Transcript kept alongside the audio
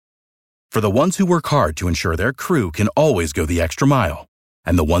For the ones who work hard to ensure their crew can always go the extra mile,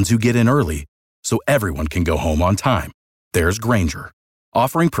 and the ones who get in early so everyone can go home on time, there's Grainger,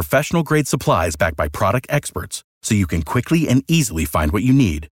 offering professional-grade supplies backed by product experts so you can quickly and easily find what you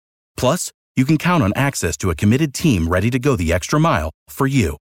need. Plus, you can count on access to a committed team ready to go the extra mile for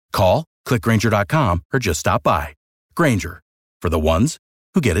you. Call, click Grainger.com, or just stop by. Grainger, for the ones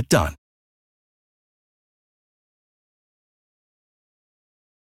who get it done.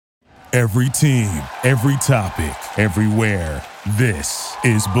 Every team, every topic, everywhere. This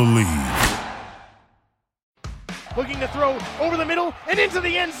is Believe. Looking to throw over the middle and into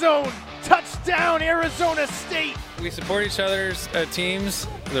the end zone. Touchdown, Arizona State. We support each other's teams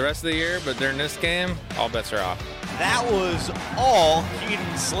the rest of the year, but during this game, all bets are off. That was all Keaton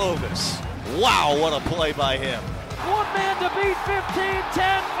Slovis. Wow, what a play by him. One man to beat 15,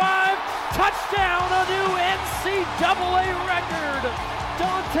 10, 5. Touchdown, a new NCAA record.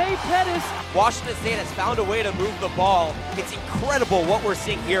 Dante Pettis. Washington State has found a way to move the ball. It's incredible what we're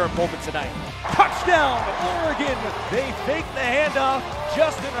seeing here in Pullman tonight. Touchdown, Oregon. They fake the handoff.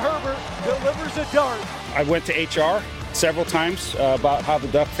 Justin Herbert delivers a dart. I went to HR several times about how the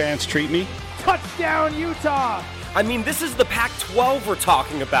Duck fans treat me. Touchdown, Utah. I mean, this is the Pac-12 we're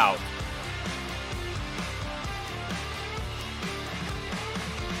talking about.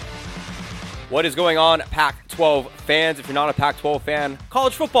 What is going on, Pac-12 fans? If you're not a Pac-12 fan,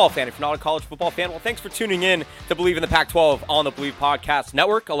 college football fan. If you're not a college football fan, well, thanks for tuning in to Believe in the Pac-12 on the Believe Podcast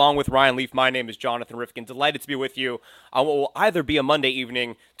Network. Along with Ryan Leaf, my name is Jonathan Rifkin. Delighted to be with you on what will either be a Monday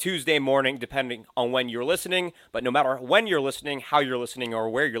evening, Tuesday morning, depending on when you're listening. But no matter when you're listening, how you're listening, or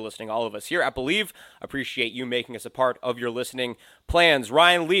where you're listening, all of us here at Believe appreciate you making us a part of your listening plans.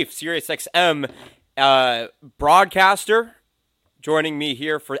 Ryan Leaf, SiriusXM broadcaster, joining me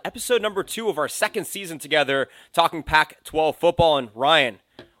here for episode number 2 of our second season together, talking Pac-12 football. And Ryan,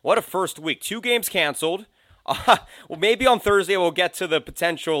 what a first week. 2 games canceled. Well, maybe on Thursday we'll get to the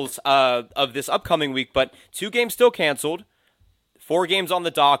potentials of this upcoming week, but 2 games still canceled, 4 games on the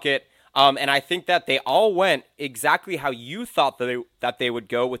docket, and I think that they all went exactly how you thought that they would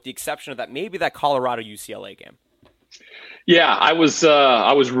go, with the exception of that maybe that Colorado UCLA game. Yeah, I was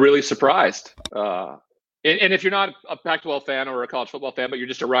really surprised. And if you're not a Pac-12 fan or a college football fan, but you're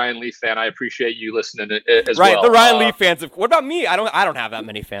just a Ryan Leaf fan, I appreciate you listening as well. Right, the Ryan Leaf fans. What about me? I don't have that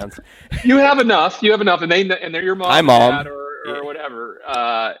many fans. You have enough, and they're your mom, Hi, Mom. Dad, or whatever,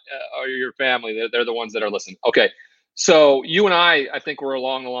 or your family. They're the ones that are listening. Okay, so you and I think we're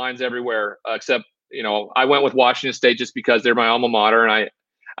along the lines everywhere, except I went with Washington State just because they're my alma mater, and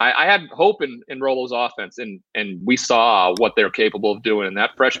I had hope in Rolo's offense, and we saw what they're capable of doing, and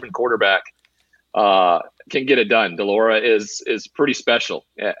that freshman quarterback can get it done. Delora is pretty special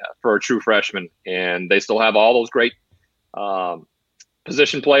for a true freshman, and they still have all those great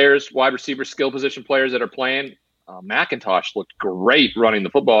position players, wide receiver skill position players that are playing. McIntosh looked great running the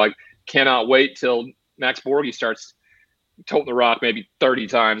football. I cannot wait till Max Borghi starts toting the rock maybe 30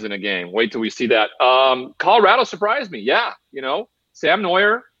 times in a game. Wait till we see that. Colorado surprised me. Yeah, Sam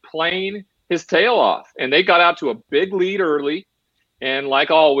Neuer playing his tail off, and they got out to a big lead early. And like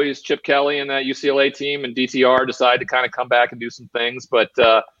always, Chip Kelly and that UCLA team and DTR decided to kind of come back and do some things. But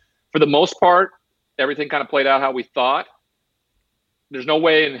for the most part, everything kind of played out how we thought. There's no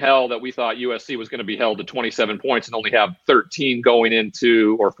way in hell that we thought USC was going to be held to 27 points and only have 13 going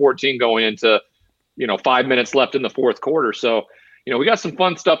into, or 14 going into, 5 minutes left in the fourth quarter. So, we got some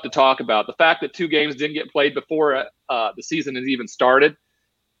fun stuff to talk about. The fact that 2 games didn't get played before the season has even started,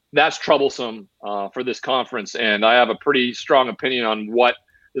 that's troublesome for this conference, and I have a pretty strong opinion on what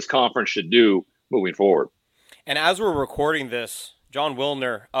this conference should do moving forward. And as we're recording this, John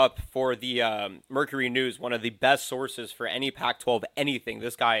Wilner up for the Mercury News, one of the best sources for any Pac-12 anything.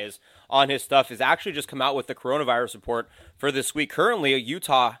 This guy is on his stuff, has actually just come out with the coronavirus report for this week. Currently,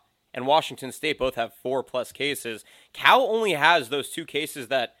 Utah and Washington State both have 4+ cases. Cal only has those 2 cases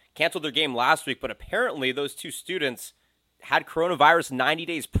that canceled their game last week, but apparently those 2 students had coronavirus 90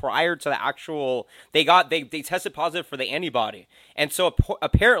 days prior to the actual, they tested positive for the antibody. And so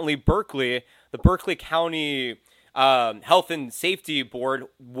apparently Berkeley, the Berkeley County Health and Safety Board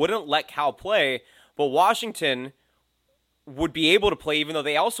wouldn't let Cal play, but Washington would be able to play even though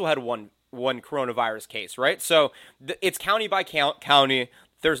they also had one coronavirus case, right? So it's county by county.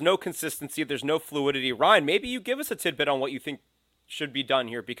 There's no consistency. There's no fluidity. Ryan, maybe you give us a tidbit on what you think should be done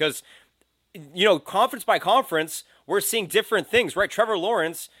here, because conference by conference, we're seeing different things, right? Trevor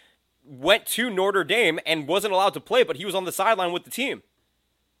Lawrence went to Notre Dame and wasn't allowed to play, but he was on the sideline with the team.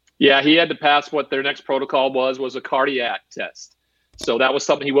 Yeah, he had to pass what their next protocol was a cardiac test. So that was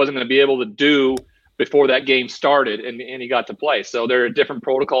something he wasn't going to be able to do before that game started, and he got to play. So there are different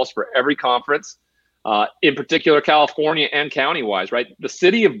protocols for every conference, in particular California and county-wise, right? The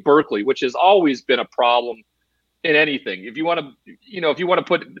city of Berkeley, which has always been a problem in anything. If you want to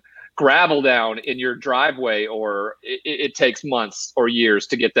put gravel down in your driveway, or it takes months or years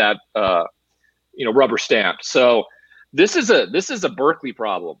to get that rubber stamped. So this is a Berkeley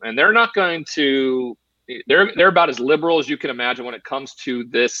problem, and they're not going to. They're about as liberal as you can imagine when it comes to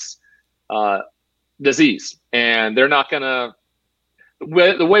this disease, and they're not going to.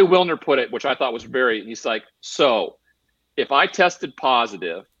 The way Wilner put it, which I thought was he's like, so if I tested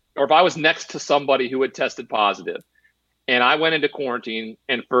positive, or if I was next to somebody who had tested positive, and I went into quarantine,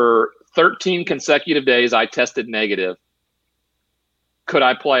 and for 13 consecutive days I tested negative, could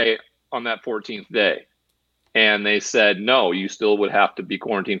I play on that 14th day? And they said, no, you still would have to be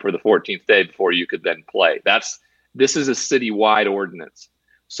quarantined for the 14th day before you could then play. This is a citywide ordinance.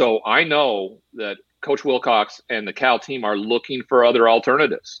 So I know that Coach Wilcox and the Cal team are looking for other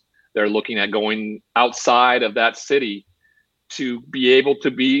alternatives. They're looking at going outside of that city to be able to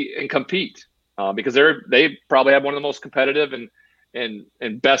be and compete, because they probably have one of the most competitive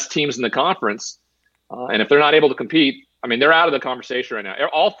and best teams in the conference. And if they're not able to compete, I mean, they're out of the conversation right now.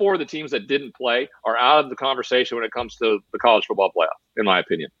 All four of the teams that didn't play are out of the conversation when it comes to the college football playoff, in my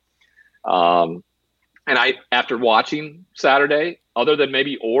opinion. And after watching Saturday, other than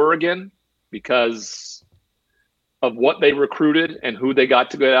maybe Oregon, because of what they recruited and who they got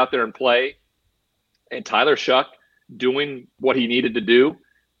to go out there and play, and Tyler Shuck doing what he needed to do,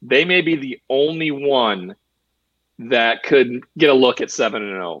 they may be the only one that could get a look at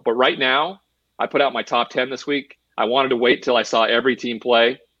 7-0. But right now, I put out my top 10 this week. I wanted to wait till I saw every team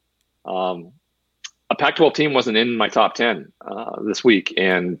play. A Pac-12 team wasn't in my top 10 this week,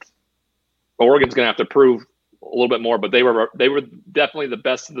 and Oregon's going to have to prove a little bit more. But they were definitely the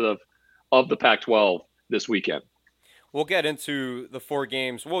best of the Pac-12 this weekend. We'll get into the four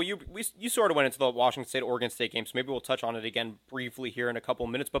games. Well, you sort of went into the Washington State-Oregon State game, so maybe we'll touch on it again briefly here in a couple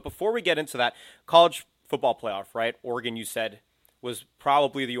of minutes. But before we get into that, college football playoff, right? Oregon, you said, was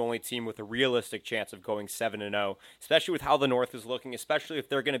probably the only team with a realistic chance of going 7-0, especially with how the North is looking, especially if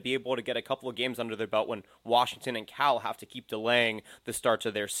they're going to be able to get a couple of games under their belt when Washington and Cal have to keep delaying the starts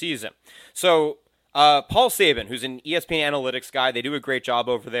of their season. So Paul Saban, who's an ESPN analytics guy, they do a great job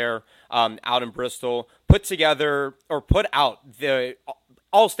over there out in Bristol, put out the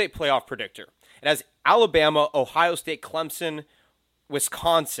all-state playoff predictor. It has Alabama, Ohio State, Clemson,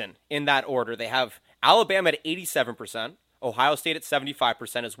 Wisconsin in that order. They have Alabama at 87%, Ohio State at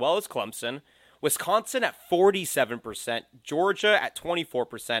 75%, as well as Clemson, Wisconsin at 47%, Georgia at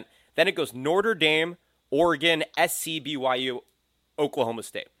 24%. Then it goes Notre Dame, Oregon, SC, BYU, Oklahoma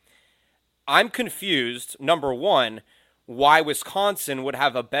State. I'm confused, number one, why Wisconsin would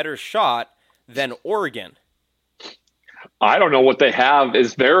have a better shot than Oregon. I don't know what they have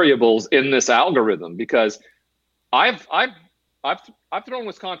as variables in this algorithm, because I've thrown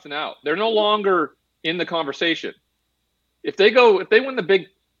Wisconsin out. They're no longer in the conversation. If they win the Big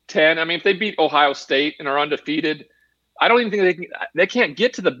Ten, I mean, if they beat Ohio State and are undefeated, I don't even think they can't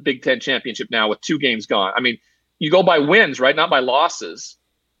get to the Big Ten championship now with 2 games gone. I mean, you go by wins, right? Not by losses.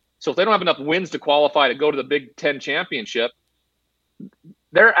 So if they don't have enough wins to qualify to go to the Big Ten championship,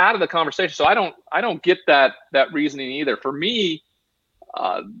 they're out of the conversation. So I don't get that reasoning either. For me,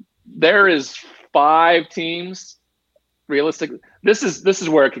 there is 5 teams. Realistically, this is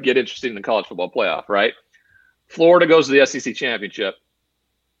where it could get interesting in the college football playoff, right? Florida goes to the SEC championship,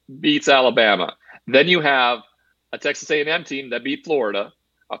 beats Alabama. Then you have a Texas A&M team that beat Florida,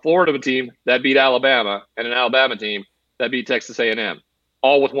 a Florida team that beat Alabama, and an Alabama team that beat Texas A&M.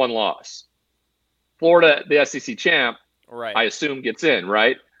 All with 1 loss. Florida, the SEC champ, right, I assume gets in,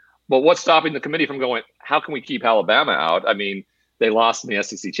 right? But what's stopping the committee from going, how can we keep Alabama out? I mean, they lost in the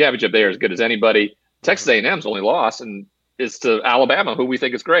SEC championship. They are as good as anybody. Texas A&M's only loss and is to Alabama, who we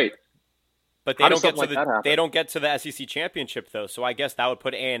think is great. But they don't get to the SEC championship, though. So I guess that would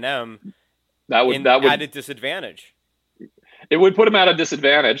put A&M at a disadvantage. It would put them at a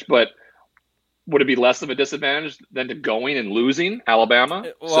disadvantage, but would it be less of a disadvantage than to going and losing Alabama?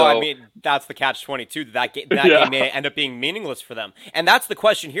 Well, I mean, that's the catch-22. That game may end up being meaningless for them. And that's the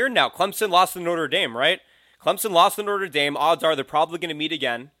question here now. Clemson lost to Notre Dame, right? Clemson lost to Notre Dame. Odds are they're probably going to meet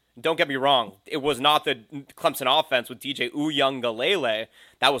again. Don't get me wrong. It was not the Clemson offense with DJ Uiagalelei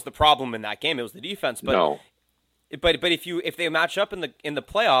that was the problem in that game. It was the defense. But no. But if they match up in the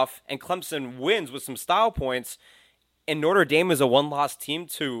playoff and Clemson wins with some style points, and Notre Dame is a 1-loss team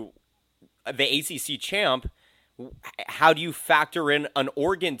to the ACC champ, how do you factor in an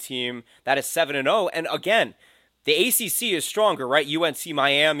Oregon team that is 7-0? And again, The ACC is stronger, right? UNC,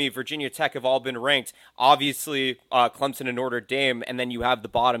 Miami, Virginia Tech have all been ranked. Obviously, Clemson and Notre Dame, and then you have the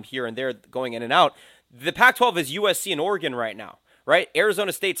bottom here and there going in and out. The Pac-12 is USC and Oregon right now, right?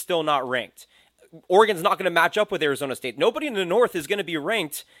 Arizona State's still not ranked. Oregon's not going to match up with Arizona State. Nobody in the North is going to be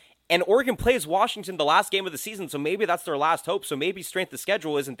ranked, and Oregon plays Washington the last game of the season, so maybe that's their last hope. So maybe strength of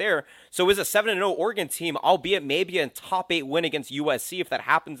schedule isn't there. So is a 7-0 Oregon team, albeit maybe a top 8 win against USC if that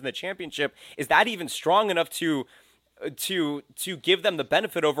happens in the championship, is that even strong enough to give them the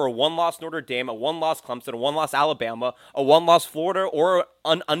benefit over a 1-loss Notre Dame, a 1-loss Clemson, a 1-loss Alabama, a 1-loss Florida, or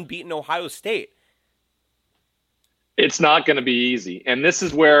an unbeaten Ohio State? It's not going to be easy, and this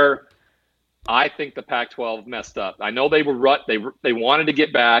is where I think the Pac-12 messed up. I know they were they wanted to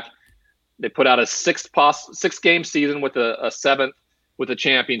get back. They put out a 6-game season with a 7th with a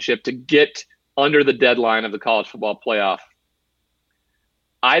championship to get under the deadline of the college football playoff.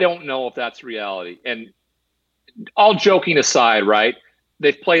 I don't know if that's reality. And all joking aside, right?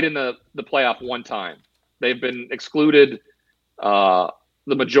 They've played in the playoff one time. They've been excluded the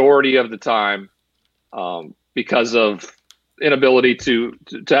majority of the time because of inability to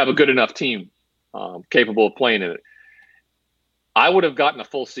have a good enough team capable of playing in it. I would have gotten a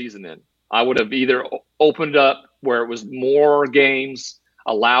full season in. I would have either opened up where it was more games,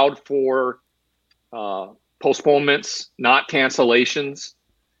 allowed for postponements, not cancellations,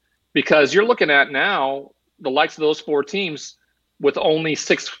 because you're looking at now the likes of those 4 teams with only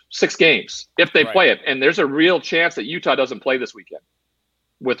six games if they play it. And there's a real chance that Utah doesn't play this weekend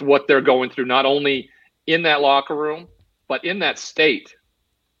with what they're going through, not only in that locker room, but in that state.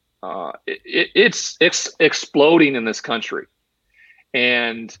 It's exploding in this country.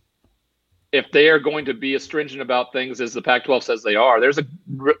 And if they are going to be as stringent about things as the Pac-12 says they are, there's a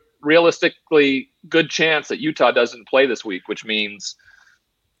realistically good chance that Utah doesn't play this week, which means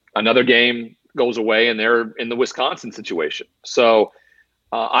another game goes away and they're in the Wisconsin situation. So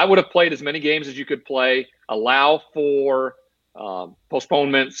I would have played as many games as you could play, allow for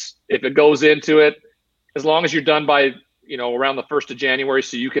postponements if it goes into it, as long as you're done by around the 1st of January,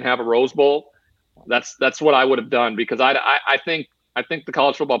 so you can have a Rose Bowl. That's what I would have done, because I think the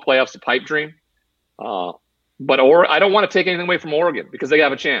college football playoff's a pipe dream. But I don't want to take anything away from Oregon because they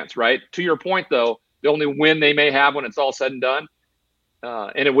have a chance, right? To your point, though, the only win they may have when it's all said and done,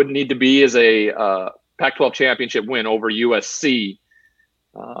 and it would need to be as a Pac-12 championship win over USC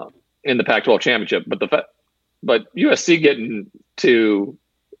in the Pac-12 championship. But USC getting to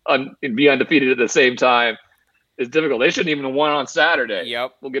be undefeated at the same time is difficult. They shouldn't even have won on Saturday.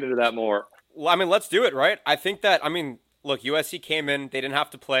 Yep. We'll get into that more. Well, I mean, let's do it, right? I think that, look, USC came in. They didn't have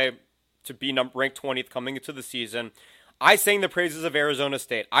to play to be ranked 20th coming into the season. I sang the praises of Arizona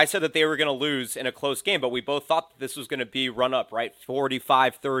State. I said that they were going to lose in a close game, but we both thought that this was going to be run up, right?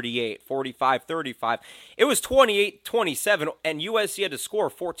 45-38, 45-35. It was 28-27, and USC had to score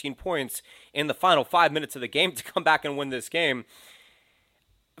 14 points in the final 5 minutes of the game to come back and win this game.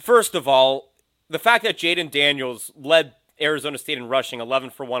 First of all, the fact that Jaden Daniels led Arizona State in rushing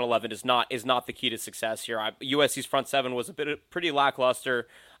 11 for 111 is not the key to success here. USC's front seven was pretty lackluster,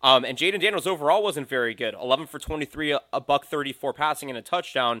 and Jaden Daniels overall wasn't very good. 11 for 23, a $134 passing and a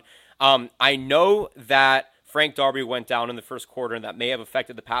touchdown. I know that Frank Darby went down in the first quarter, and that may have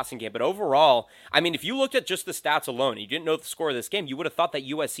affected the passing game. But overall, if you looked at just the stats alone, you didn't know the score of this game, you would have thought that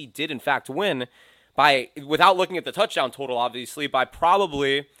USC did in fact win without looking at the touchdown total, obviously, by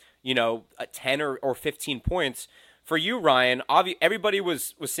probably 10 or 15 points. For you, Ryan, everybody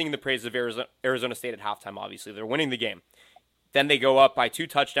was singing the praise of Arizona State at halftime, obviously. They're winning the game. Then they go up by 2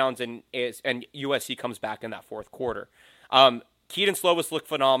 touchdowns, and USC comes back in that fourth quarter. Keaton Slovis looked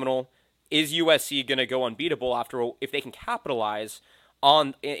phenomenal. Is USC going to go unbeatable if they can capitalize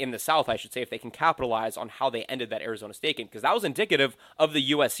in the South, I should say, if they can capitalize on how they ended that Arizona State game? Because that was indicative of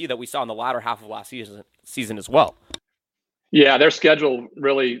the USC that we saw in the latter half of last season as well. Yeah, their schedule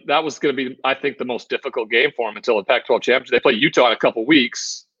really, that was going to be, I think, the most difficult game for them until the Pac-12 championship. They play Utah in a couple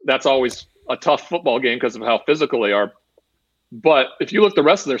weeks. That's always a tough football game because of how physical they are. But if you look at the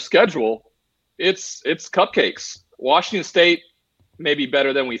rest of their schedule, it's cupcakes. Washington State may be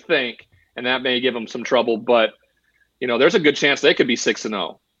better than we think, and that may give them some trouble. But, there's a good chance they could be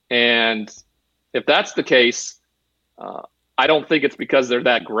 6-0. And if that's the case, I don't think it's because they're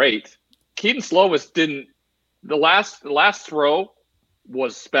that great. Keaton Slovis didn't. The last throw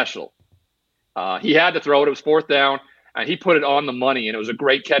was special. He had to throw it. It was 4th down, and he put it on the money, and it was a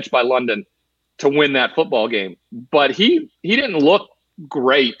great catch by London to win that football game. But he didn't look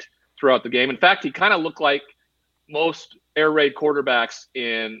great throughout the game. In fact, he kind of looked like most air raid quarterbacks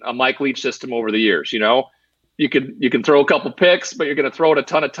in a Mike Leach system over the years. You can throw a couple picks, but you're going to throw it a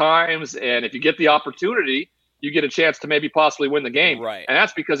ton of times, and if you get the opportunity, you get a chance to maybe possibly win the game. Right. And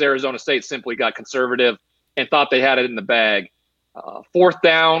that's because Arizona State simply got conservative and thought they had it in the bag. Fourth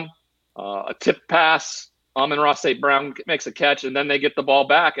down, a tip pass. Amon-Ra St. Brown makes a catch, and then they get the ball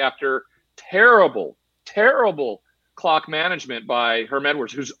back after terrible clock management by Herm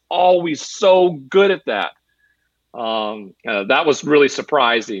Edwards, who's always so good at that. That was really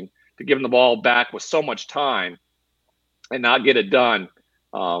surprising, to give him the ball back with so much time and not get it done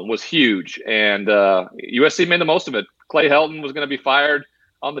was huge. And USC made the most of it. Clay Helton was going to be fired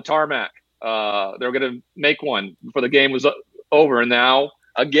on the tarmac. They were going to make one before the game was over. And now,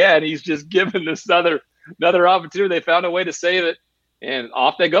 again, he's just given this another opportunity. They found a way to save it, and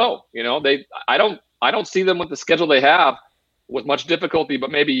off they go. I don't see them with the schedule they have with much difficulty,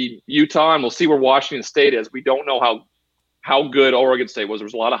 but maybe Utah, and we'll see where Washington State is. We don't know how good Oregon State was. There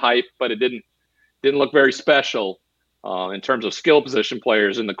was a lot of hype, but it didn't look very special in terms of skill position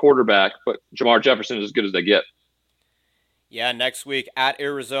players in the quarterback. But Jamar Jefferson is as good as they get. Yeah, next week at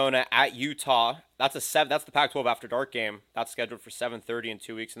Arizona, at Utah. That's the Pac-12 After Dark game. That's scheduled for 7:30 in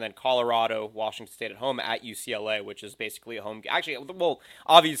 2 weeks. And then Colorado, Washington State at home at UCLA, which is basically a home game. Actually, well,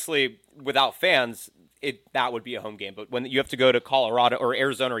 obviously, without fans, that would be a home game. But when you have to go to Colorado or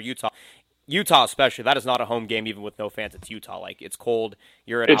Arizona or Utah especially, that is not a home game even with no fans. It's Utah. Like, it's cold.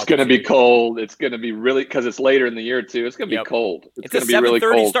 It's going to be cold. It's going to be really, because it's later in the year too. It's going to be cold. It's going to be really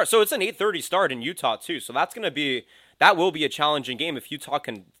cold. Start. So it's an 8:30 start in Utah too. So that will be a challenging game if Utah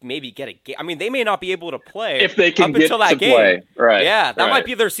can maybe get a game. I mean, they may not be able to play if they can up until that game. Play. Right. Yeah, that might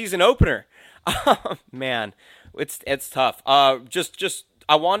be their season opener. Man, it's tough. Just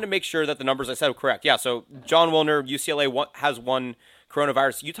I wanted to make sure that the numbers I said were correct. Yeah, so John Wilner, UCLA has one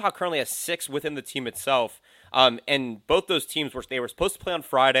coronavirus. Utah currently has 6 within the team itself. And both those teams they were supposed to play on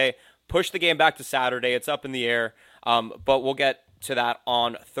Friday, push the game back to Saturday. It's up in the air. But we'll get to that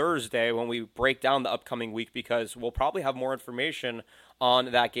on Thursday when we break down the upcoming week, because we'll probably have more information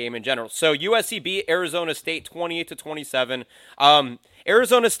on that game in general. So USC beat Arizona State 28-27.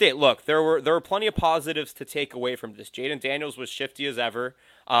 Arizona State, look, there were plenty of positives to take away from this. Jaden Daniels was shifty as ever.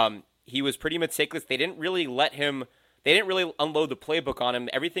 He was pretty meticulous. They didn't really unload the playbook on him.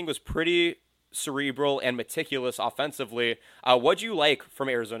 Everything was pretty cerebral and meticulous offensively. What'd you like from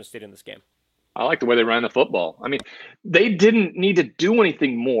Arizona State in this game? I like the way they ran the football. I mean, they didn't need to do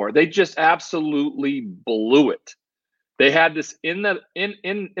anything more. They just absolutely blew it. They had this in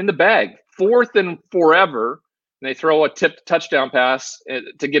the bag, 4th and forever, and they throw a tipped touchdown pass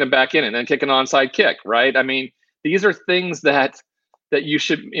to get him back in, and then kick an onside kick. Right? I mean, these are things that you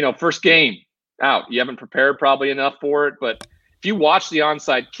should, first game out. You haven't prepared probably enough for it, but if you watch the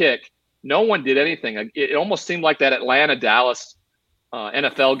onside kick, no one did anything. It almost seemed like that Atlanta-Dallas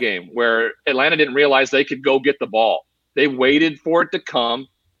NFL game where Atlanta didn't realize they could go get the ball. They waited for it to come,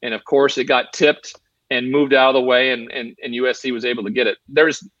 and of course it got tipped and moved out of the way, and USC was able to get it.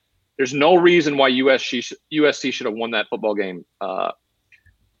 There's no reason why USC should have won that football game.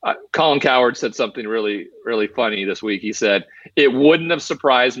 Colin Cowherd said something really, really funny this week. He said, it wouldn't have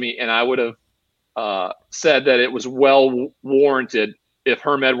surprised me, and I would have said that it was well warranted if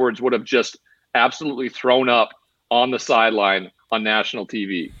Herm Edwards would have just absolutely thrown up on the sideline on national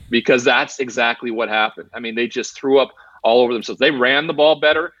TV, because that's exactly what happened. I mean, they just threw up all over themselves. They ran the ball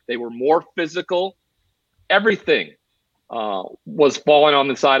better. They were more physical. Everything was falling on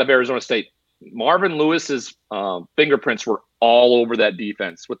the side of Arizona State. Marvin Lewis's fingerprints were all over that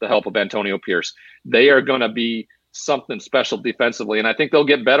defense with the help of Antonio Pierce. They are going to be something special defensively, and I think they'll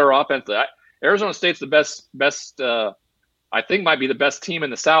get better offensively. Arizona State's the best I think might be the best team in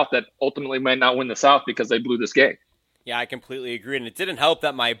the South that ultimately might not win the South because they blew this game. Yeah, I completely agree. And it didn't help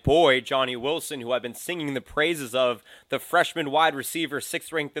that my boy, Johnny Wilson, who I've been singing the praises of, the freshman wide receiver,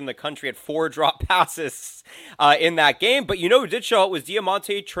 6th ranked in the country, had 4 drop passes in that game. But who did show up was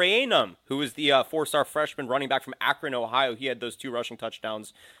Diamante Trayanum, who was the 4-star freshman running back from Akron, Ohio. He had those 2 rushing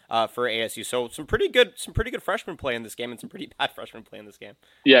touchdowns for ASU. So some pretty good freshman play in this game and some pretty bad freshman play in this game.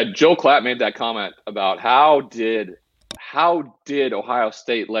 Yeah, Joe Klatt made that comment about how did Ohio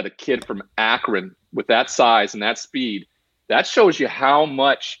State let a kid from Akron with that size and that speed? That shows you how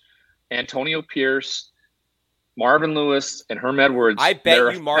much Antonio Pierce, Marvin Lewis, and Herm Edwards. I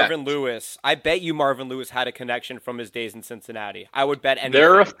bet you Marvin Lewis had a connection from his days in Cincinnati. I would bet anything.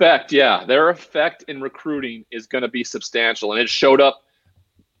 Their effect in recruiting is going to be substantial, and it showed up.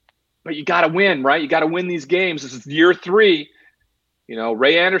 But you got to win, right? You got to win these games. This is year 3.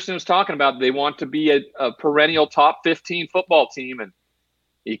 Ray Anderson was talking about they want to be a perennial top 15 football team, and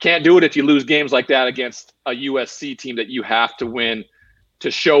you can't do it if you lose games like that against a USC team that you have to win to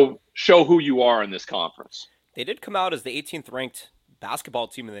show who you are in this conference. They did come out as the 18th ranked basketball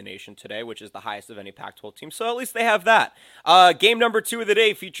team in the nation today, which is the highest of any Pac-12 team. So at least they have that. Game number 2 of the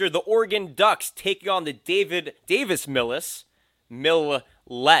day featured the Oregon Ducks taking on the Davis Millis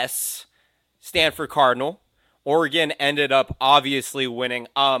Stanford Cardinal. Oregon ended up obviously winning.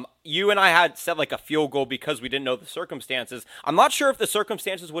 You and I had set like a field goal because we didn't know the circumstances. I'm not sure if the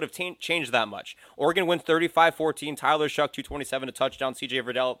circumstances would have changed that much. Oregon wins 35-14. Tyler Shuck, 227 a touchdown. CJ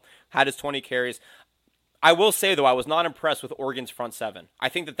Verdell had his 20 carries. I will say, though, I was not impressed with Oregon's front seven. I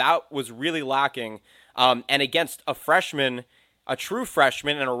think that was really lacking. And against a true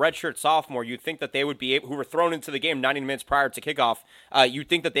freshman and a redshirt sophomore, you'd think that they would be who were thrown into the game 90 minutes prior to kickoff, you'd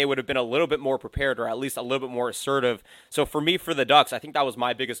think that they would have been a little bit more prepared or at least a little bit more assertive. So for me, for the Ducks, I think that was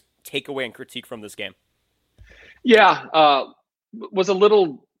my biggest takeaway and critique from this game. Yeah, was a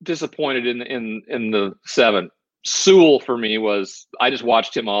little disappointed in the 7. Sewell for me I just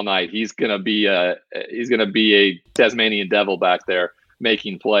watched him all night. He's gonna be a Tasmanian devil back there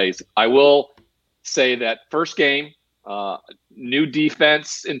making plays. I will say that first game, new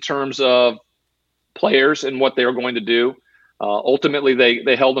defense in terms of players and what they were going to do. Ultimately,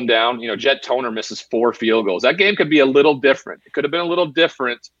 they held them down. Jet Toner misses 4 field goals. That game could be a little different. It could have been a little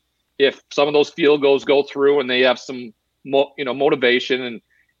different if some of those field goals go through and they have some motivation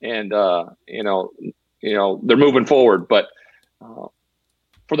and they're moving forward. But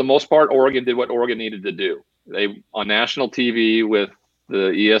for the most part, Oregon did what Oregon needed to do. They on national TV with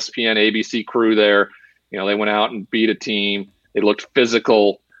the ESPN ABC crew there. They went out and beat a team. They looked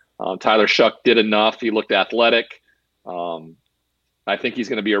physical. Tyler Shuck did enough. He looked athletic. I think he's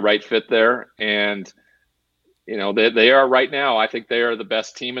going to be a right fit there. And, they are right now, I think they are the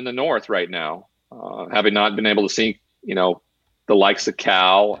best team in the North right now, having not been able to see, the likes of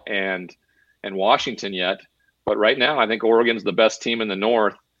Cal and Washington yet. But right now, I think Oregon's the best team in the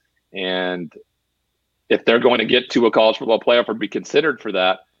North. And if they're going to get to a college football playoff or be considered for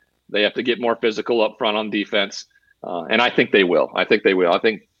that, they have to get more physical up front on defense. And I think they will. I think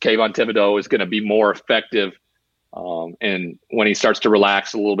Kayvon Thibodeau is going to be more effective. And when he starts to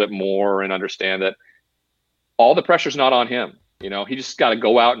relax a little bit more and understand that all the pressure's not on him. He just got to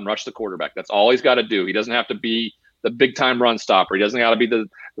go out and rush the quarterback. That's all he's got to do. He doesn't have to be the big time run stopper. He doesn't got to be the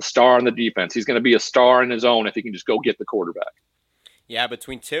star on the defense. He's going to be a star in his own if he can just go get the quarterback. Yeah,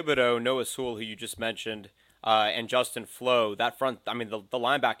 between Thibodeau, Noah Sewell, who you just mentioned, and Justin Flo, that front, the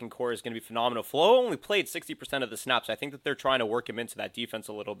linebacking core is going to be phenomenal. Flo only played 60% of the snaps. I think that they're trying to work him into that defense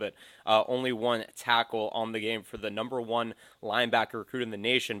a little bit. Only 1 tackle on the game for the number 1 linebacker recruit in the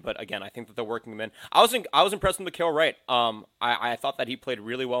nation. But again, I think that they're working him in. I was impressed with Mikael Wright. I thought that he played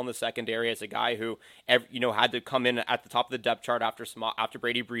really well in the secondary as a guy who, had to come in at the top of the depth chart after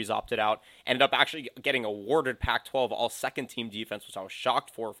Brady Breeze opted out. Ended up actually getting awarded Pac-12 all second team defense, which I was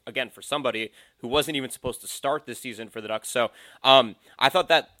shocked for. Again, for somebody who wasn't even supposed to start this season for the Ducks. So I thought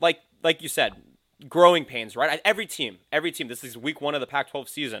that, like you said, growing pains, right? Every team, this is week 1 of the Pac-12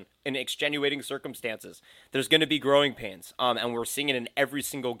 season in extenuating circumstances. There's going to be growing pains, and we're seeing it in every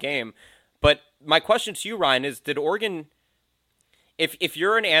single game. But my question to you, Ryan, is did Oregon, if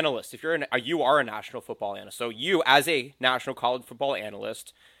you're an analyst, you are a national football analyst, so you as a national college football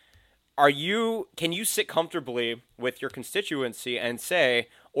analyst, can you sit comfortably with your constituency and say,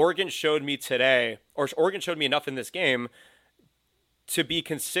 Oregon showed me today, or Oregon showed me enough in this game to be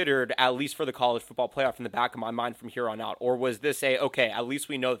considered at least for the college football playoff in the back of my mind from here on out? Or was this okay, at least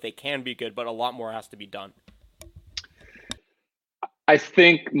we know that they can be good, but a lot more has to be done? I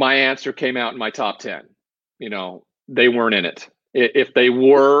think my answer came out in my top 10. They weren't in it. If they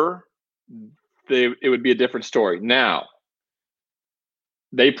were, it would be a different story. Now,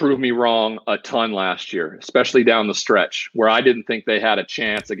 they proved me wrong a ton last year, especially down the stretch where I didn't think they had a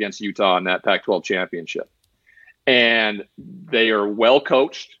chance against Utah in that Pac-12 championship. And they are well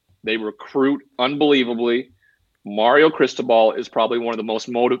coached. They recruit unbelievably. Mario Cristobal is probably one of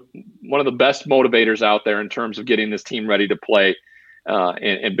the best motivators out there in terms of getting this team ready to play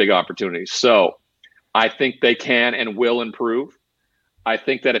in big opportunities. So I think they can and will improve. I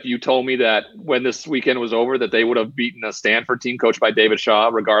think that if you told me that when this weekend was over that they would have beaten a Stanford team coached by David Shaw,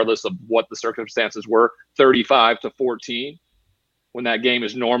 regardless of what the circumstances were, 35-14, when that game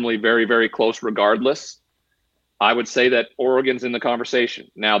is normally very, very close regardless, I would say that Oregon's in the conversation.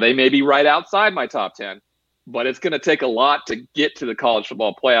 Now, they may be right outside my top 10, but it's going to take a lot to get to the college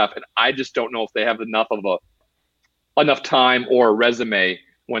football playoff, and I just don't know if they have enough time or a resume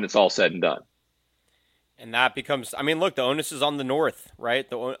when it's all said and done. And that becomes, look, the onus is on the North, right?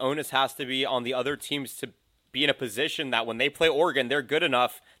 The onus has to be on the other teams to be in a position that when they play Oregon, they're good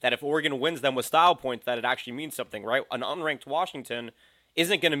enough that if Oregon wins them with style points, that it actually means something, right? An unranked Washington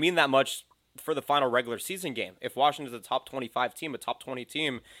isn't going to mean that much for the final regular season game. If Washington's a top 25 team, a top 20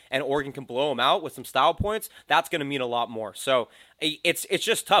 team, and Oregon can blow them out with some style points, that's going to mean a lot more. So it's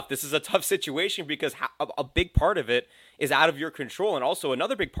just tough. This is a tough situation because a big part of it is out of your control. And also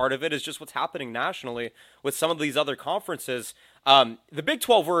another big part of it is just what's happening nationally with some of these other conferences. The Big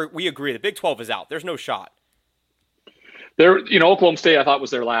 12, we agree, the Big 12 is out. There's no shot. Oklahoma State, I thought,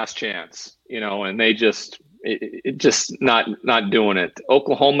 was their last chance, and they just not doing it.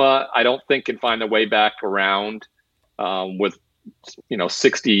 Oklahoma, I don't think, can find a way back around with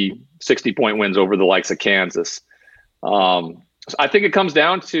 60 point wins over the likes of Kansas. I think it comes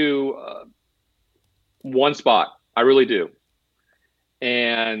down to one spot. I really do.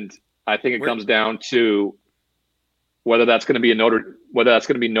 And I think it comes down to whether that's going to be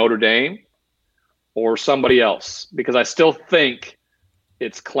Notre Dame or somebody else, because I still think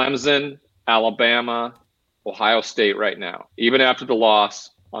it's Clemson, Alabama, Ohio State right now, even after the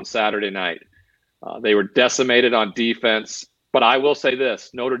loss on Saturday night. They were decimated on defense, but I will say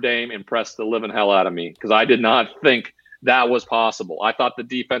this, Notre Dame impressed the living hell out of me because I did not think that was possible. I thought the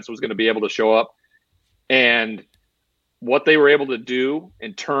defense was going to be able to show up, and what they were able to do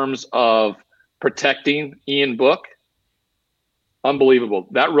in terms of protecting Ian Book, unbelievable.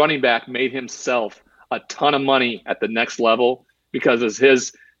 That running back made himself a ton of money at the next level because of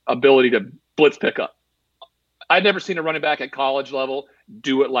his ability to blitz pickup. I'd never seen a running back at college level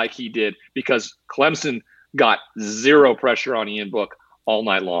do it like he did because Clemson got zero pressure on Ian Book all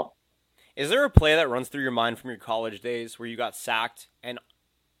night long. Is there a play that runs through your mind from your college days where you got sacked and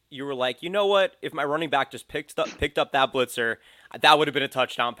you were like, you know what, if my running back just picked up that blitzer, that would have been a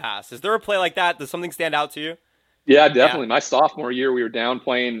touchdown pass? Is there a play like that? Does something stand out to you? Yeah, definitely. My sophomore year, we were down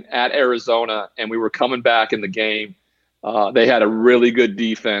playing at Arizona, and we were coming back in the game. They had a really good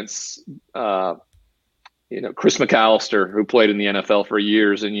defense. Chris McAllister, who played in the NFL for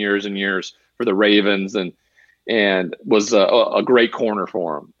years and years and years for the Ravens, and was a great corner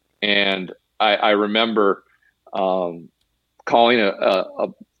for him. And I remember calling a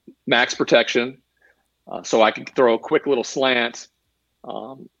max protection so I could throw a quick little slant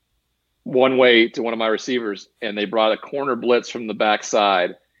one way to one of my receivers, and they brought a corner blitz from the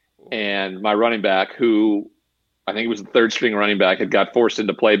backside, and my running back, who I think it was the third string running back, had got forced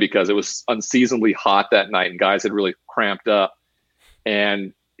into play because it was unseasonably hot that night and guys had really cramped up,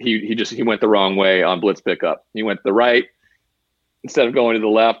 and he went the wrong way on blitz pickup. He went to the right instead of going to the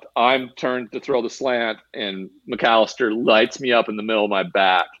left. I'm turned to throw the slant, and McAllister lights me up in the middle of my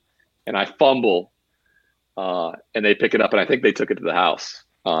back, and I fumble, and they pick it up, and I think they took it to the house.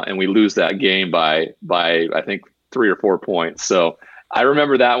 And we lose that game by I think 3 or 4 points. So I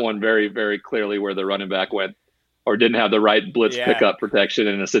remember that one very, very clearly, where the running back went or didn't have the right blitz pickup protection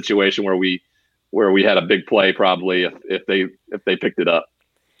in a situation where we had a big play probably if they picked it up.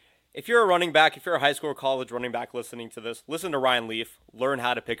 If you're a running back, if you're a high school or college running back listening to this, listen to Ryan Leaf. Learn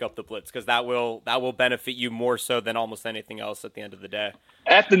how to pick up the blitz because that will benefit you more so than almost anything else at the end of the day.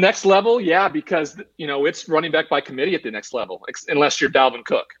 At the next level, yeah, because it's running back by committee at the next level, unless you're Dalvin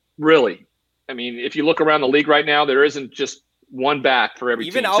Cook. Really, I mean, if you look around the league right now, there isn't just one back for every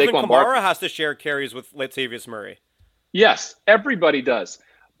Even team. Alvin Kamara has to share carries with Latavius Murray. Yes, everybody does.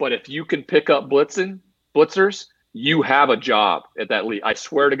 But if you can pick up blitzers, you have a job at that league. I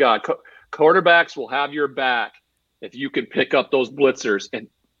swear to God, quarterbacks will have your back if you can pick up those blitzers. And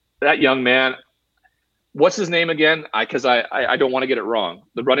that young man, what's his name again? Because I don't want to get it wrong.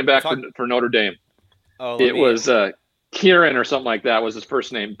 The running back for Notre Dame. It was Kieran or something like that was his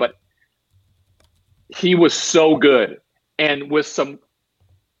first name. But he was so good. And with some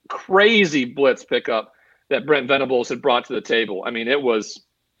crazy blitz pickup that Brent Venables had brought to the table. I mean, it was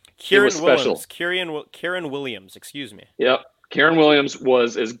special. Kieran Williams, excuse me. Yep. Kieran Williams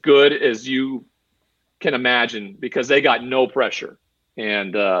was as good as you can imagine because they got no pressure.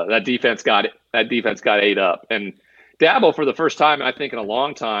 And that defense got ate up. And Dabo, for the first time, I think in a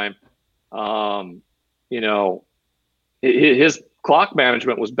long time, his clock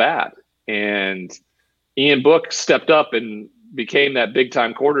management was bad. And Ian Book stepped up and became that big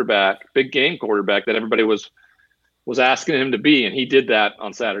game quarterback that everybody was asking him to be, and he did that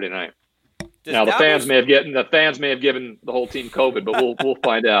on Saturday night. Now the fans may have given the whole team COVID, but we'll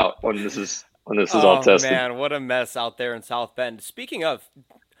find out when this is all tested. Oh man, what a mess out there in South Bend. Speaking of,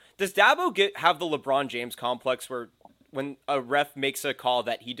 does Dabo have the LeBron James complex where when a ref makes a call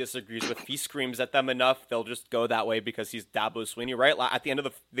that he disagrees with, if he screams at them enough, they'll just go that way because he's Dabo Swinney, right? At the end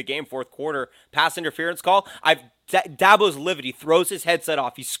of the game, fourth quarter, pass interference call, Dabo's livid. He throws his headset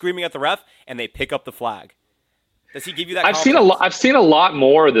off. He's screaming at the ref, and they pick up the flag. Does he give you that? I've seen a lot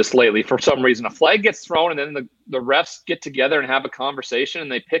more of this lately. For some reason, a flag gets thrown, and then the refs get together and have a conversation,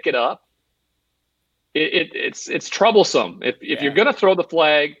 and they pick it up. it's troublesome. If you're going to throw the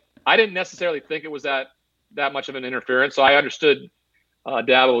flag, I didn't necessarily think it was that much of an interference. So I understood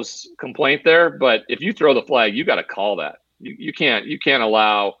Dabo's complaint there, but if you throw the flag, you got to call that. You can't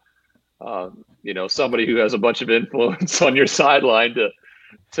allow somebody who has a bunch of influence on your sideline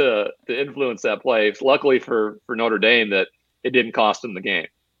to influence that play. Luckily for Notre Dame that it didn't cost them the game.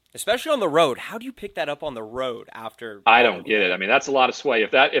 Especially on the road. How do you pick that up on the road after? I don't get it. I mean, that's a lot of sway.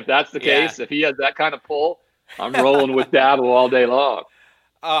 If that's the case, if he has that kind of pull, I'm rolling with Dabo all day long.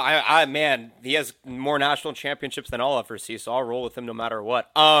 Man, he has more national championships than I'll ever see, so I'll roll with him no matter what.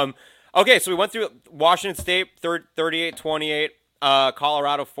 Okay, so we went through Washington State 38-28,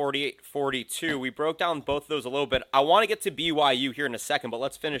 Colorado 48-42. We broke down both of those a little bit. I want to get to BYU here in a second, but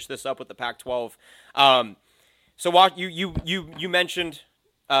let's finish this up with the Pac-12. So you mentioned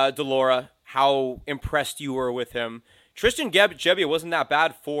de Laura, how impressed you were with him. Tristan Gebbia wasn't that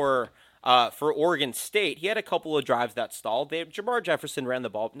bad for Oregon State. He had a couple of drives that stalled. Jamar Jefferson ran the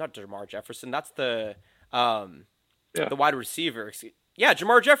ball. Not Jamar Jefferson. That's the wide receiver. Yeah,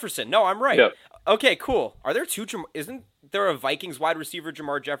 Jamar Jefferson. No, I'm right. Yeah. Okay, cool. Are there two? Isn't there a Vikings wide receiver,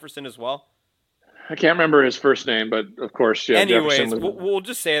 Jamar Jefferson, as well? I can't remember his first name, but of course, yeah. Anyways, we'll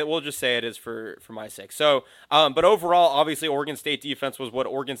just say it. We'll just say it is for my sake. So, but overall, obviously, Oregon State defense was what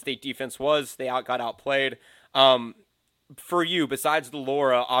Oregon State defense was. They got outplayed. For you, besides de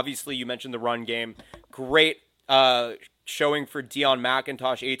Laura, obviously you mentioned the run game. Great showing for Deion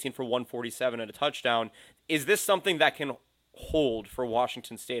McIntosh, 18 for 147 and a touchdown. Is this something that can hold for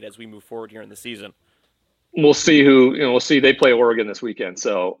Washington State as we move forward here in the season? We'll see we'll see. They play Oregon this weekend,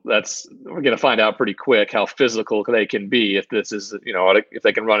 so we're going to find out pretty quick how physical they can be if this is, if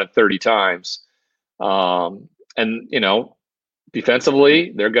they can run it 30 times. And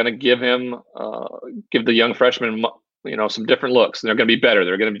defensively, they're going to give the young freshman, some different looks, and they're going to be better.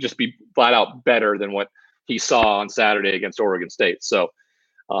 They're going to just be flat out better than what he saw on Saturday against Oregon State. So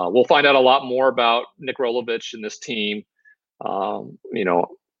we'll find out a lot more about Nick Rolovich and this team,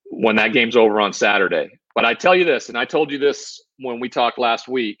 when that game's over on Saturday. But I tell you this, and I told you this when we talked last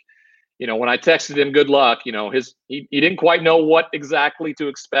week, when I texted him good luck, he didn't quite know what exactly to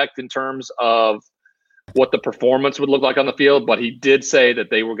expect in terms of what the performance would look like on the field, but he did say that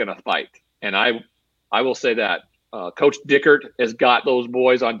they were going to fight. And I will say that Coach Dickert has got those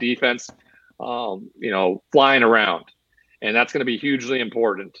boys on defense, flying around, and that's going to be hugely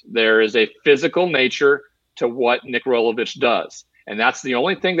important. There is a physical nature to what Nick Rolovich does. And that's the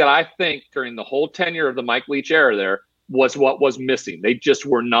only thing that I think during the whole tenure of the Mike Leach era there was what was missing. They just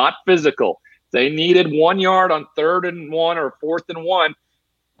were not physical. They needed 1 yard on 3rd and 1 or 4th and 1.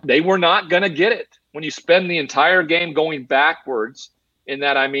 They were not going to get it. When you spend the entire game going backwards, in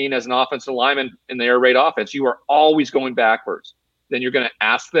that I mean as an offensive lineman in the air raid offense, you are always going backwards. Then you're going to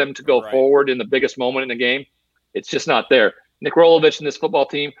ask them to go forward in the biggest moment in the game. It's just not there. Nick Rolovich and this football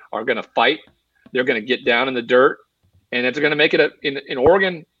team are going to fight. They're going to get down in the dirt. And it's going to make it in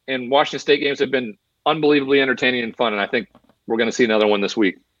Oregon and Washington State games have been unbelievably entertaining and fun. And I think we're going to see another one this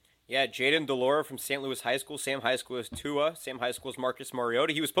week. Yeah, Jaden de Laura from St. Louis High School, same high school as Tua, same high school as Marcus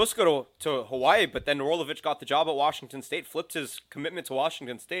Mariota. He was supposed to go to Hawaii, but then Rolovich got the job at Washington State, flipped his commitment to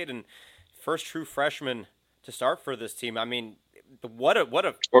Washington State, and first true freshman to start for this team. I mean, what a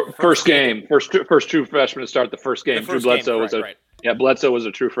first game, first true freshman to start the first game. Drew Bledsoe Bledsoe was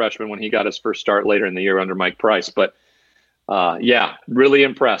a true freshman when he got his first start later in the year under Mike Price. But really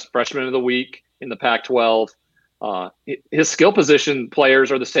impressed. Freshman of the week in the Pac-12. His skill position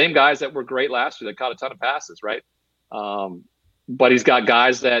players are the same guys that were great last year that caught a ton of passes, right? But he's got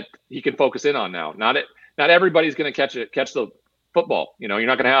guys that he can focus in on now. Not everybody's going to catch the football. You're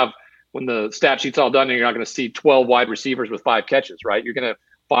not going to have, when the stat sheet's all done, you're not going to see 12 wide receivers with 5 catches, right? You're going to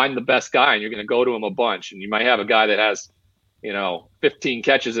find the best guy and you're going to go to him a bunch. And you might have a guy that has, 15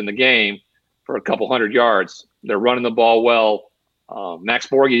 catches in the game for a couple hundred yards. They're running the ball well. Max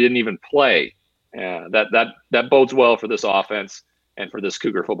Borghi didn't even play. That bodes well for this offense and for this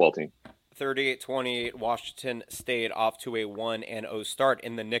Cougar football team. 38-28, Washington State off to a 1-0 start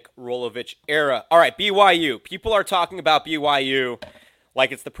in the Nick Rolovich era. All right, BYU. People are talking about BYU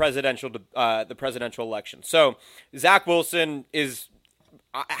like it's the presidential election. So Zach Wilson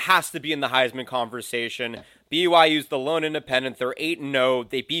has to be in the Heisman conversation. BYU's the lone independent. They're 8-0.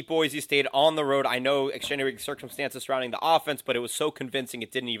 They beat Boise State on the road. I know extenuating circumstances surrounding the offense, but it was so convincing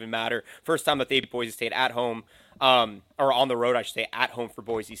it didn't even matter. First time that they beat Boise State at home, or on the road, I should say, at home for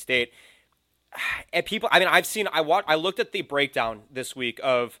Boise State. And people, I looked at the breakdown this week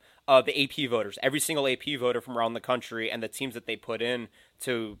of the AP voters, every single AP voter from around the country, and the teams that they put in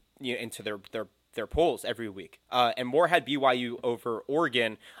to into their their polls every week. And more had BYU over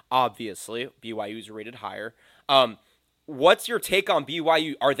Oregon, obviously. BYU's rated higher. What's your take on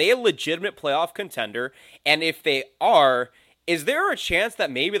BYU? Are they a legitimate playoff contender? And if they are, is there a chance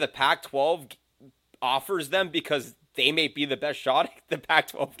that maybe the Pac-12 offers them because they may be the best shot at the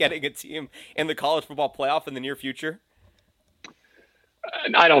Pac-12 getting a team in the college football playoff in the near future?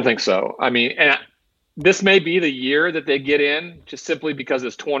 I don't think so. I mean, and this may be the year that they get in just simply because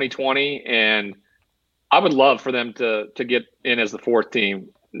it's 2020, and I would love for them to get in as the fourth team.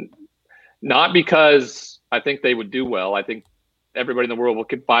 Not because I think they would do well. I think everybody in the world will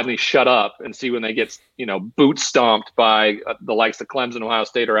finally shut up and see when they get, boot stomped by the likes of Clemson, Ohio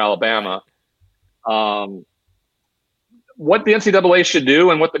State, or Alabama. What the NCAA should do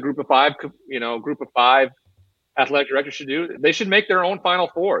and what the Group of Five athletic directors should do, they should make their own Final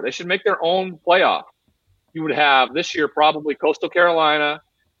Four. They should make their own playoff. You would have this year probably Coastal Carolina,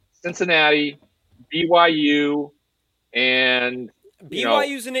 Cincinnati, BYU, and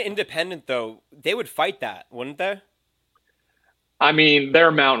BYU's an independent, though. They would fight that, wouldn't they? I mean, they're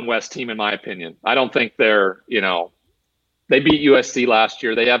a Mountain West team, in my opinion. I don't think they're, they beat USC last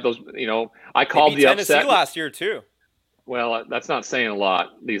year. They have those, I called the Tennessee upset last year, too. Well, that's not saying a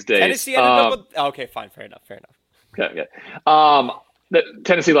lot these days. Tennessee ended up with, okay, fine, fair enough. Okay.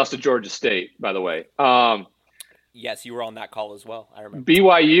 Tennessee lost to Georgia State, by the way. Yes, you were on that call as well. I remember.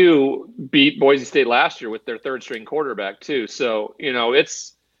 BYU beat Boise State last year with their third string quarterback too. So,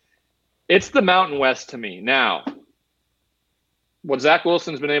 it's the Mountain West to me. Now, what Zach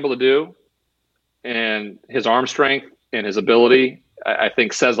Wilson's been able to do and his arm strength and his ability, I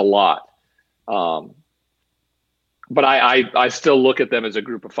think says a lot. But I still look at them as a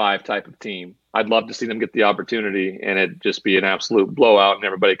Group of Five type of team. I'd love to see them get the opportunity and it just be an absolute blowout and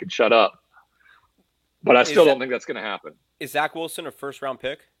everybody could shut up. But I still don't think that's going to happen. Is Zach Wilson a first-round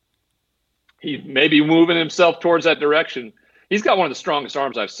pick? He may be moving himself towards that direction. He's got one of the strongest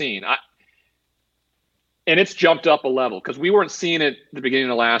arms I've seen. And it's jumped up a level because we weren't seeing it at the beginning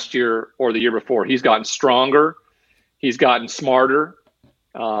of last year or the year before. He's gotten stronger. He's gotten smarter.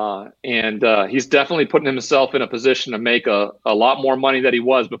 And he's definitely putting himself in a position to make a lot more money than he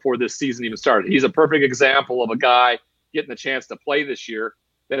was before this season even started. He's a perfect example of a guy getting the chance to play this year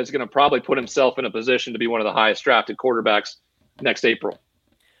that is going to probably put himself in a position to be one of the highest drafted quarterbacks next April.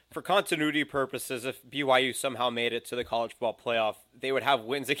 For continuity purposes, if BYU somehow made it to the college football playoff, they would have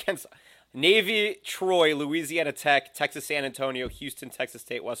wins against Navy, Troy, Louisiana Tech, Texas San Antonio, Houston, Texas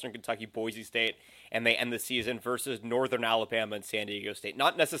State, Western Kentucky, Boise State, and they end the season versus Northern Alabama and San Diego State.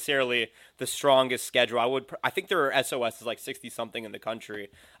 Not necessarily the strongest schedule. I think their SOS is like 60-something in the country.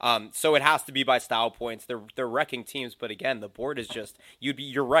 So it has to be by style points. They're wrecking teams, but again, the board is just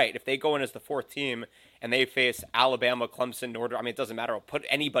you're right. If they go in as the fourth team and they face Alabama, Clemson, it doesn't matter. I'll put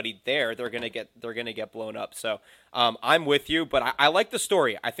anybody there. They're gonna get blown up. So I'm with you, but I like the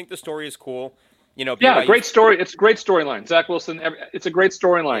story. I think the story is cool. Great story. It's a great storyline. Zach Wilson, it's a great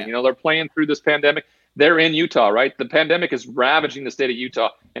storyline. Yeah. They're playing through this pandemic. They're in Utah, right? The pandemic is ravaging the state of Utah,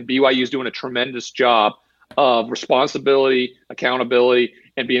 and BYU is doing a tremendous job of responsibility, accountability,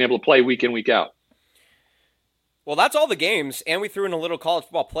 and being able to play week in, week out. Well, that's all the games, and we threw in a little college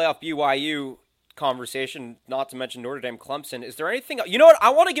football playoff BYU conversation, not to mention Notre Dame, Clemson. Is there anything? You know what? I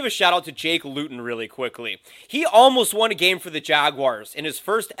want to give a shout out to Jake Luton really quickly. He almost won a game for the Jaguars in his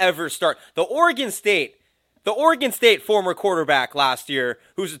first ever start. The Oregon State former quarterback last year,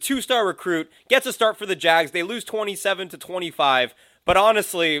 who's a 2-star recruit, gets a start for the Jags. They lose 27-25, but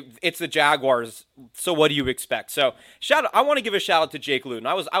honestly, it's the Jaguars. So what do you expect? So I want to give a shout out to Jake Luton.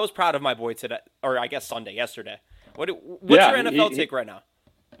 I was proud of my boy today, or I guess yesterday. What's your NFL take right now?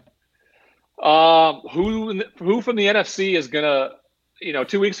 Who from the NFC is gonna?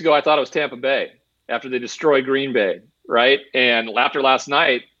 2 weeks ago I thought it was Tampa Bay after they destroyed Green Bay, right? And after last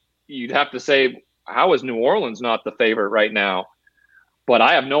night, you'd have to say, how is New Orleans not the favorite right now? But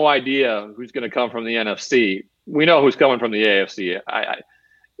I have no idea who's going to come from the NFC. We know who's coming from the AFC.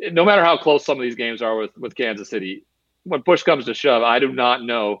 No matter how close some of these games are with Kansas City, when push comes to shove, I do not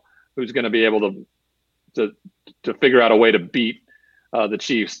know who's going to be able to figure out a way to beat the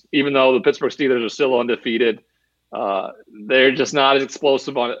Chiefs. Even though the Pittsburgh Steelers are still undefeated, they're just not as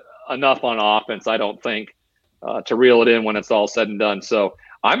explosive enough on offense, I don't think, to reel it in when it's all said and done. So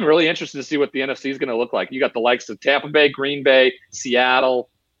I'm really interested to see what the NFC is going to look like. You got the likes of Tampa Bay, Green Bay, Seattle,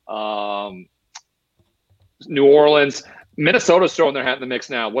 New Orleans. Minnesota's throwing their hat in the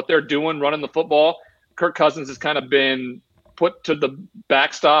mix now. What they're doing, running the football, Kirk Cousins has kind of been put to the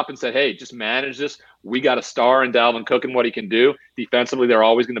backstop and said, hey, just manage this. We got a star in Dalvin Cook and what he can do. Defensively, they're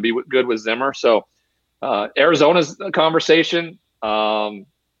always going to be good with Zimmer. So Arizona's a conversation.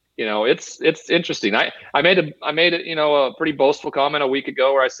 it's interesting. I made a pretty boastful comment a week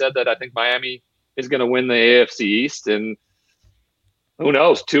ago where I said that I think Miami is going to win the AFC East, and who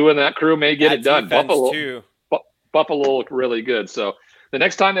knows, two in that crew may get it done. Buffalo look really good. So the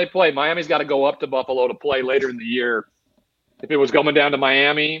next time they play, Miami's got to go up to Buffalo to play later in the year. If it was coming down to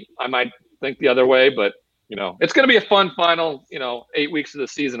Miami, I might think the other way, but it's going to be a fun final, 8 weeks of the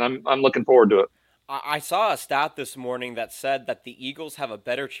season. I'm looking forward to it. I saw a stat this morning that said that the Eagles have a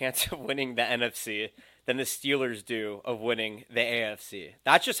better chance of winning the NFC than the Steelers do of winning the AFC.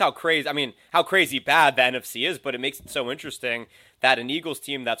 That's just how crazy bad the NFC is, but it makes it so interesting that an Eagles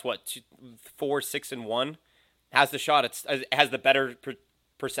team that's 4-6-1 has the shot. Has the better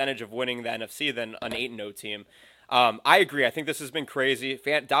percentage of winning the NFC than an 8-0 team. I agree. I think this has been crazy.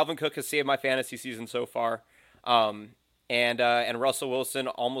 Dalvin Cook has saved my fantasy season so far. And Russell Wilson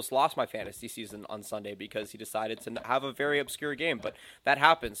almost lost my fantasy season on Sunday because he decided to have a very obscure game, but that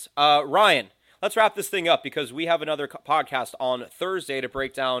happens. Ryan, let's wrap this thing up because we have another podcast on Thursday to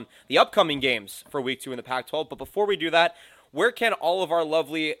break down the upcoming games for Week 2 in the Pac-12. But before we do that, where can all of our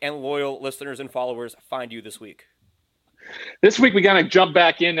lovely and loyal listeners and followers find you this week? This week we gotta jump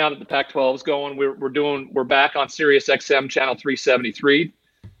back in now that the Pac-12 is going. We're back on Sirius XM channel 373.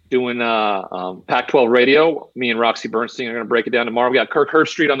 Doing Pac-12 radio. Me and Roxy Bernstein are going to break it down tomorrow. We got Kirk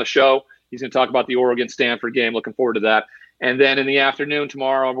Herbstreit on the show. He's going to talk about the Oregon-Stanford game. Looking forward to that. And then in the afternoon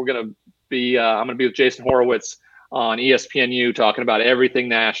tomorrow, I'm going to be with Jason Horowitz on ESPNU talking about everything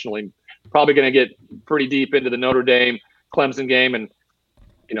nationally. Probably going to get pretty deep into the Notre Dame Clemson game, and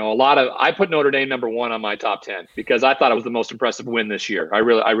I put Notre Dame number 1 on my top 10 because I thought it was the most impressive win this year. I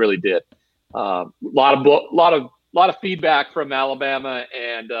really did. A lot of feedback from Alabama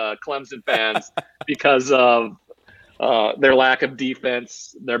and Clemson fans because of their lack of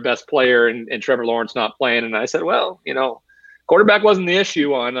defense, their best player and Trevor Lawrence not playing. And I said, well, quarterback wasn't the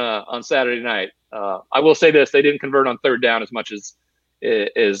issue on Saturday night. I will say this: they didn't convert on third down as much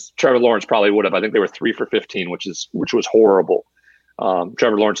as Trevor Lawrence probably would have. I think they were 3 for 15, which was horrible.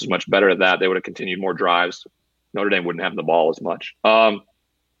 Trevor Lawrence is much better at that. They would have continued more drives. Notre Dame wouldn't have the ball as much. So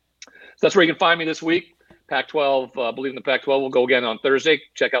that's where you can find me this week. Pac-12, Believe in the Pac-12 will go again on Thursday.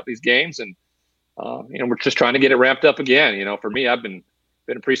 Check out these games, and we're just trying to get it ramped up again. For me, I've been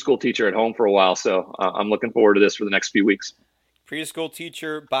a preschool teacher at home for a while, so I'm looking forward to this for the next few weeks. Preschool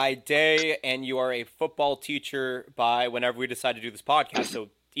teacher by day, and you are a football teacher by whenever we decide to do this podcast. So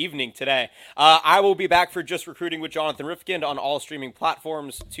evening today. I will be back for Just Recruiting with Jonathan Rifkind on all streaming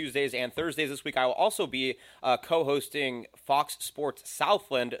platforms Tuesdays and Thursdays this week. I will also be co-hosting Fox Sports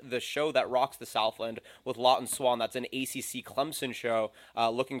Southland, the show that rocks the Southland with Lawton Swan. That's an ACC Clemson show.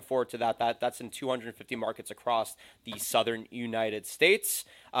 Looking forward to that. That's in 250 markets across the southern United States.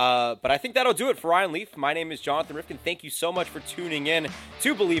 But I think that'll do it for Ryan Leaf. My name is Jonathan Rifkind. Thank you so much for tuning in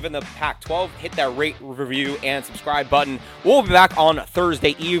to Believe in the Pac-12. Hit that rate, review, and subscribe button. We'll be back on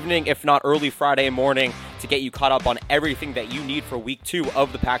Thursday evening, if not early Friday morning, to get you caught up on everything that you need for Week 2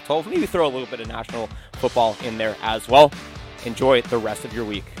 of the Pac-12. Maybe throw a little bit of national football in there as well. Enjoy the rest of your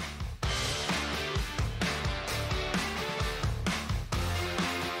week.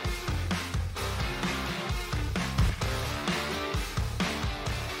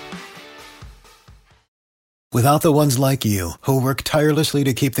 Without the ones like you, who work tirelessly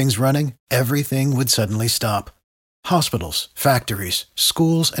to keep things running, everything would suddenly stop. Hospitals, factories,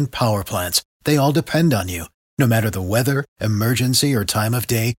 schools, and power plants, they all depend on you. No matter the weather, emergency, or time of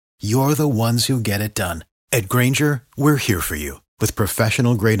day, you're the ones who get it done. At Grainger, we're here for you with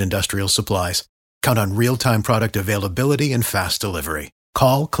professional-grade industrial supplies. Count on real-time product availability and fast delivery.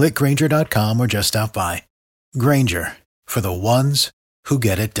 Call, click Grainger.com, or just stop by. Grainger, for the ones who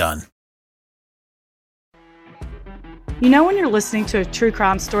get it done. You know when you're listening to a true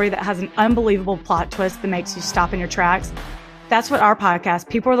crime story that has an unbelievable plot twist that makes you stop in your tracks? That's what our podcast,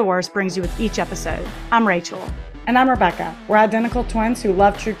 People Are the Worst, brings you with each episode. I'm Rachel. And I'm Rebecca. We're identical twins who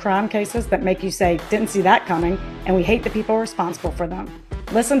love true crime cases that make you say, didn't see that coming, and we hate the people responsible for them.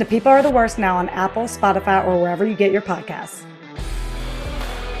 Listen to People Are the Worst now on Apple, Spotify, or wherever you get your podcasts.